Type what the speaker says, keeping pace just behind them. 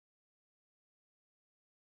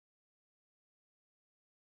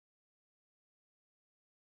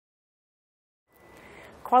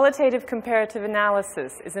Qualitative comparative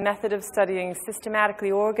analysis is a method of studying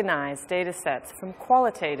systematically organized data sets from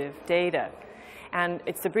qualitative data, and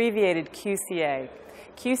it's abbreviated QCA.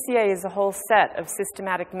 QCA is a whole set of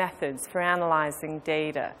systematic methods for analyzing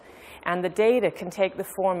data, and the data can take the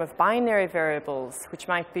form of binary variables, which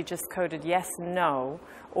might be just coded yes and no,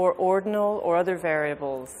 or ordinal or other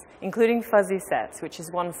variables, including fuzzy sets, which is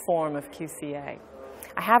one form of QCA.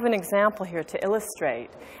 I have an example here to illustrate,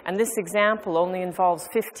 and this example only involves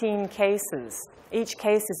 15 cases. Each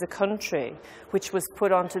case is a country, which was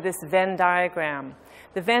put onto this Venn diagram.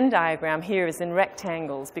 The Venn diagram here is in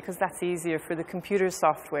rectangles because that's easier for the computer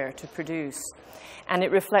software to produce. And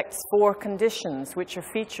it reflects 4 conditions, which are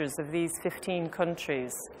features of these 15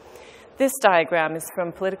 countries. This diagram is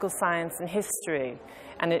from political science and history,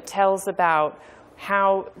 and it tells about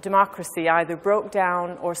how democracy either broke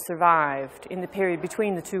down or survived in the period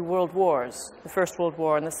between the 2 world wars, the First World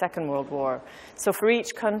War and the Second World War. So for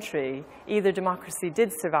each country, either democracy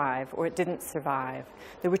did survive or it didn't survive.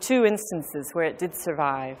 There were 2 instances where it did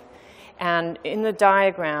survive. And in the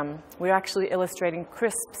diagram, we're actually illustrating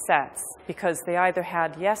crisp sets because they either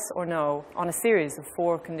had yes or no on a series of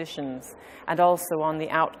 4 conditions and also on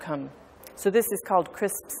the outcome. So this is called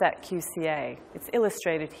crisp set QCA. It's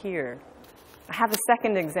illustrated here. I have a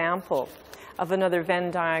second example of another Venn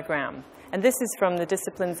diagram, and this is from the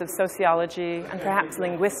disciplines of sociology and perhaps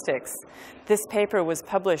linguistics. This paper was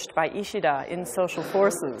published by Ishida in Social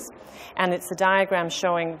Forces, and it's a diagram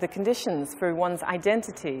showing the conditions for one's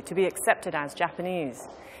identity to be accepted as Japanese.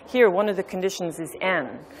 Here, one of the conditions is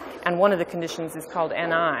N, and one of the conditions is called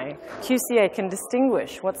NI. QCA can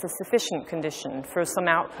distinguish what's a sufficient condition for some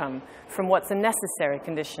outcome from what's a necessary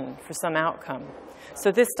condition for some outcome.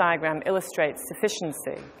 So this diagram illustrates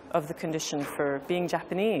sufficiency of the condition for being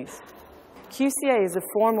Japanese. QCA is a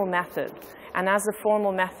formal method, and as a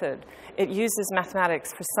formal method, it uses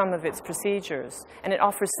mathematics for some of its procedures, and it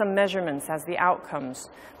offers some measurements as the outcomes.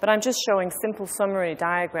 But I'm just showing simple summary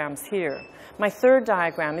diagrams here. My third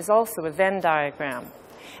diagram is also a Venn diagram,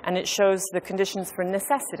 and it shows the conditions for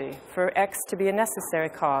necessity, for X to be a necessary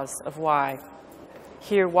cause of Y.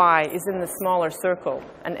 Here, Y is in the smaller circle,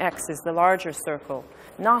 and X is the larger circle.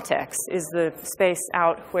 Not X is the space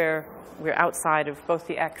out where we're outside of both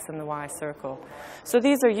the X and the Y circle. So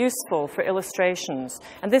these are useful for illustrations.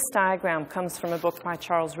 And this diagram comes from a book by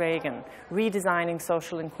Charles Reagan, Redesigning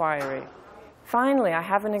Social Inquiry. Finally, I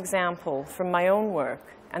have an example from my own work.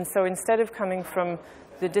 And so instead of coming from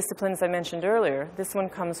the disciplines I mentioned earlier, this one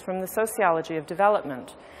comes from the sociology of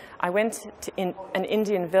development. I went to an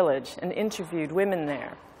Indian village and interviewed women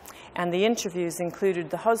there. And the interviews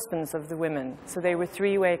included the husbands of the women, so they were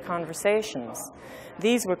 3-way conversations.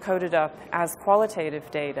 These were coded up as qualitative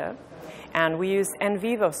data, and we used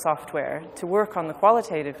NVivo software to work on the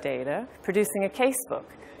qualitative data, producing a casebook.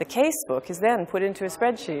 The casebook is then put into a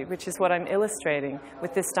spreadsheet, which is what I'm illustrating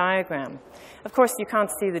with this diagram. Of course, you can't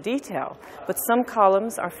see the detail, but some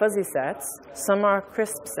columns are fuzzy sets, some are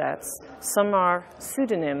crisp sets, some are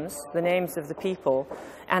pseudonyms, the names of the people,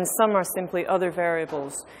 and some are simply other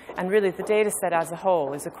variables. And really, the data set as a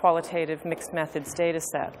whole is a qualitative mixed methods data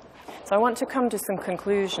set. So I want to come to some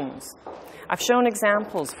conclusions. I've shown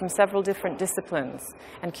examples from several different disciplines,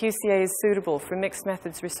 and QCA is suitable for mixed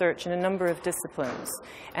methods research in a number of disciplines.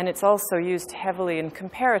 And it's also used heavily in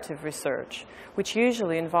comparative research, which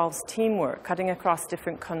usually involves teamwork cutting across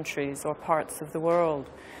different countries or parts of the world.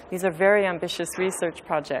 These are very ambitious research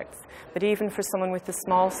projects, but even for someone with a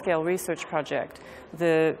small-scale research project,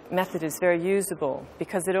 the method is very usable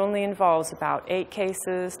because it only involves about 8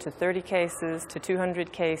 cases to 30 cases to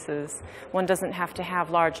 200 cases. One doesn't have to have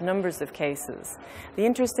large numbers of cases. The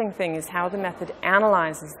interesting thing is how the method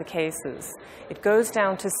analyzes the cases. It goes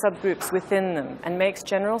down to subgroups within them and makes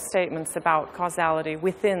general statements about causality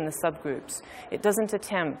within the subgroups. It doesn't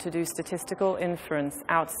attempt to do statistical inference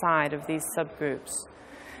outside of these subgroups.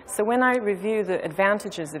 So when I review the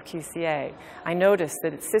advantages of QCA, I notice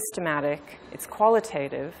that it's systematic, it's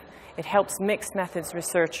qualitative, it helps mixed methods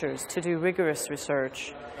researchers to do rigorous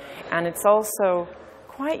research, and it's also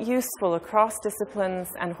quite useful across disciplines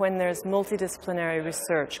and when there's multidisciplinary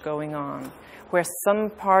research going on, where some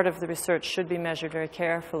part of the research should be measured very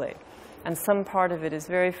carefully, and some part of it is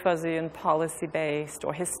very fuzzy and policy-based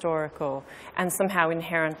or historical, and somehow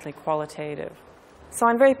inherently qualitative. So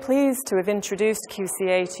I'm very pleased to have introduced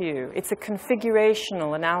QCA to you. It's a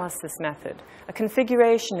configurational analysis method. A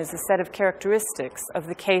configuration is a set of characteristics of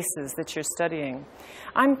the cases that you're studying.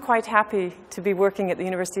 I'm quite happy to be working at the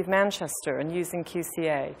University of Manchester and using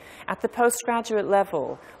QCA. At the postgraduate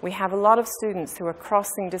level, we have a lot of students who are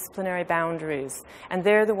crossing disciplinary boundaries, and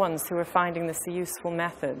they're the ones who are finding this a useful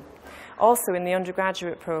method. Also, in the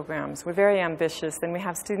undergraduate programs, we're very ambitious, and we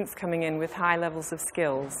have students coming in with high levels of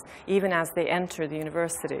skills, even as they enter the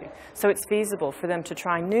university. So it's feasible for them to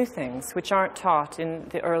try new things which aren't taught in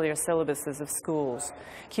the earlier syllabuses of schools.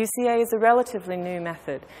 QCA is a relatively new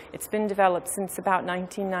method. It's been developed since about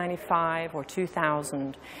 1995 or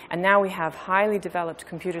 2000, and now we have highly developed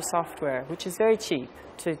computer software, which is very cheap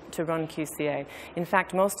to run QCA. In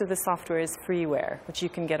fact, most of the software is freeware, which you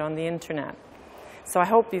can get on the internet. So I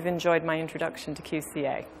hope you've enjoyed my introduction to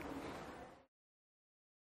QCA.